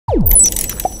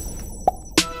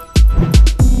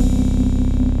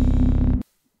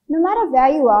where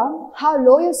you are, how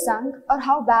low you sunk, or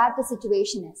how bad the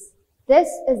situation is. This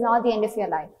is not the end of your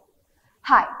life.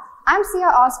 Hi, I'm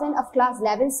Ciya Oswin of class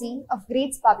 11C of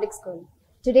Grades Public School.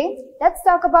 Today, let's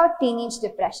talk about teenage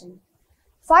depression.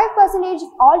 5% of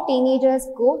all teenagers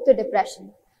go through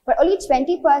depression, but only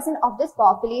 20% of this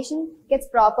population gets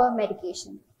proper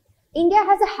medication. India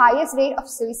has the highest rate of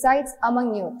suicides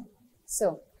among youth.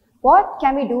 So, what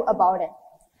can we do about it?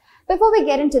 Before we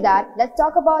get into that, let's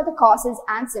talk about the causes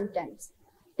and symptoms.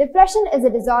 Depression is a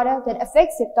disorder that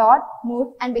affects your thought, mood,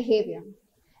 and behavior.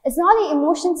 It's not the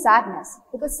emotion sadness,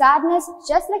 because sadness,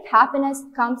 just like happiness,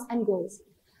 comes and goes.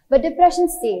 But depression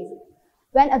stays.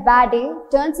 When a bad day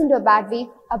turns into a bad week,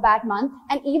 a bad month,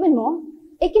 and even more,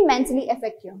 it can mentally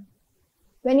affect you.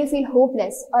 When you feel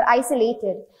hopeless or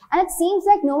isolated, and it seems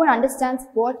like no one understands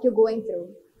what you're going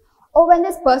through. Or when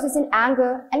there's persistent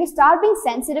anger and you start being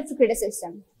sensitive to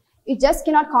criticism. You just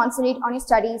cannot concentrate on your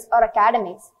studies or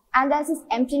academics, and there's this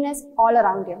emptiness all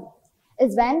around you,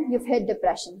 is when you've hit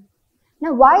depression.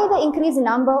 Now, why the increased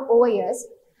number over years?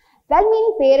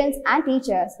 Well-meaning parents and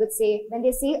teachers would say when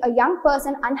they see a young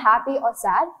person unhappy or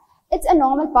sad, it's a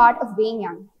normal part of being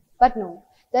young. But no,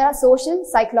 there are social,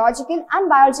 psychological, and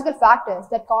biological factors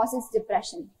that causes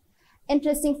depression.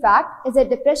 Interesting fact is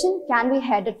that depression can be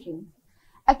hereditary.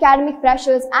 Academic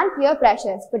pressures and peer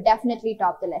pressures would definitely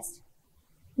top the list.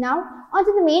 Now,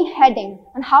 onto the main heading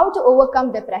on how to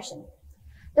overcome depression.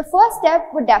 The first step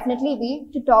would definitely be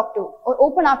to talk to or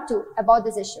open up to about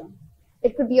this issue.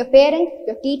 It could be your parent,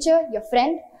 your teacher, your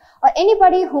friend, or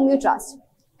anybody whom you trust.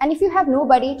 And if you have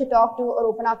nobody to talk to or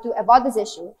open up to about this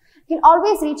issue, you can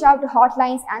always reach out to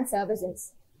hotlines and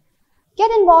services.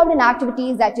 Get involved in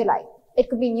activities that you like. It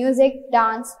could be music,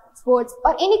 dance, sports,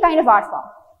 or any kind of art form.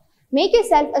 Make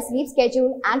yourself a sleep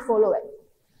schedule and follow it.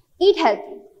 Eat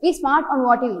healthy. Be smart on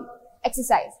what you eat.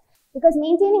 Exercise. Because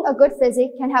maintaining a good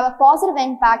physique can have a positive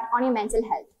impact on your mental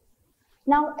health.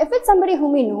 Now, if it's somebody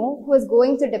whom you know who is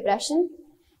going through depression,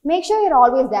 make sure you're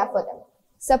always there for them.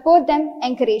 Support them,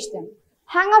 encourage them.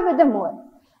 Hang out with them more.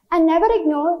 And never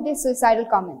ignore their suicidal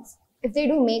comments. If they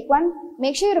do make one,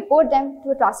 make sure you report them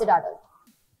to a trusted adult.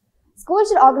 Schools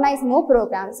should organize more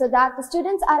programs so that the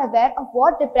students are aware of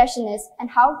what depression is and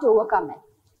how to overcome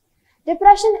it.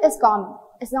 Depression is common.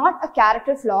 It's not a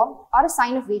character flaw or a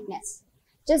sign of weakness.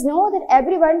 Just know that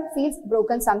everyone feels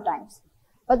broken sometimes.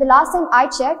 But the last time I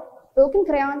checked, broken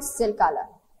crayons still color.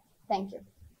 Thank you.